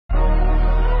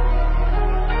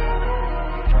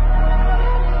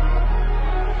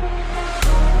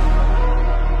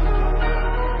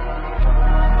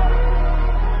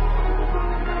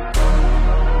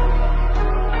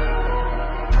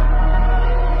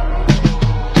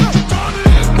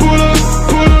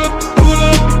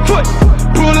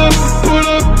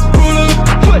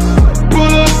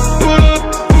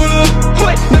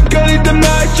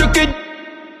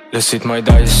Feszít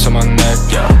majd iszom a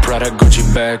neck, yeah. Prada Gucci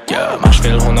bag, yeah.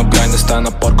 Másfél hónap grind, aztán a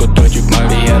parkot töltjük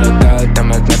majd mielőtt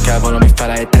eltemetnek el valami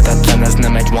felejthetetlen. Ez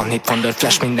nem egy one hit wonder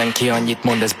flash, mindenki annyit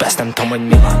mond, ez best, nem tudom, hogy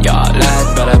mi van. Ja,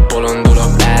 lehet bele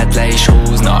bolondulok, lehet le is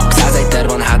húznak. 101 terv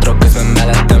van hátra, közben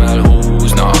mellettem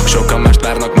elhúznak. Sokan mást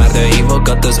várnak már, de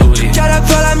hívogat az úri. Gyere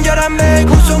velem, gyere még,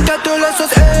 22 lesz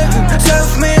az évünk.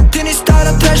 Self-made, tini sztár,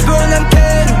 a trashből nem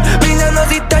térünk. Minden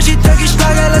az itt esítek is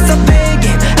vágál lesz a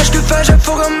végén. Eskü fel sem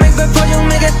fogom, még be vagyunk,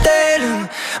 még élünk.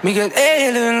 Míg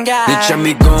élünk, guys. Nincs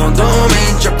semmi gondom,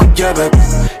 én csak úgy jövök.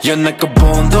 Jönnek a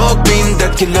bondok,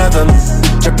 mindet kilövöm.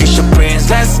 Csak is a pénz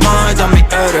lesz majd, ami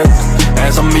örök.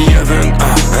 Ez a mi jövünk,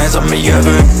 ez a mi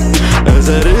jövünk.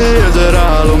 Ezer ezer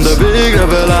álom, de végre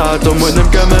belátom, hogy nem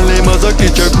kell mellém az,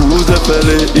 aki csak húz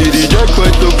lefelé. Irigyek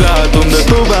vagytok, látom, de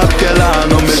tovább kell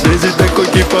állnom. És nézzétek, hogy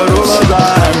kiparol az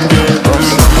AMG.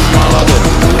 Maladok,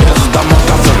 estamos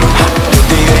cazando. Yo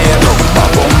diré ropa,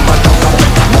 bomba, toca fe.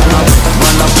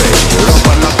 Van a fe,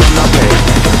 ropa na fe.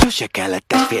 Sose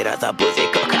kellett egy fér az a buzi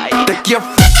kokáig. Te ki a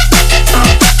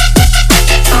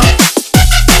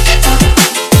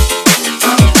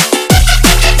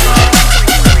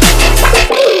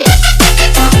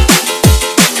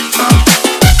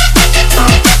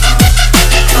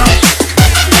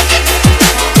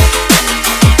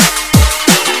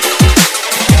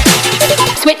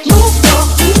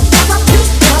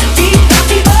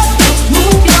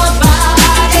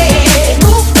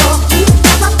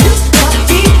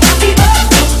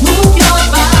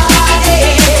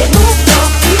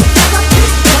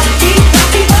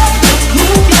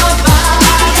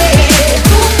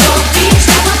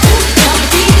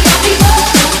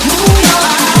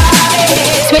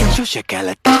Sose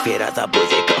kellett egy fér az a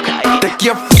buzi kokáig. Te ki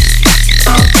a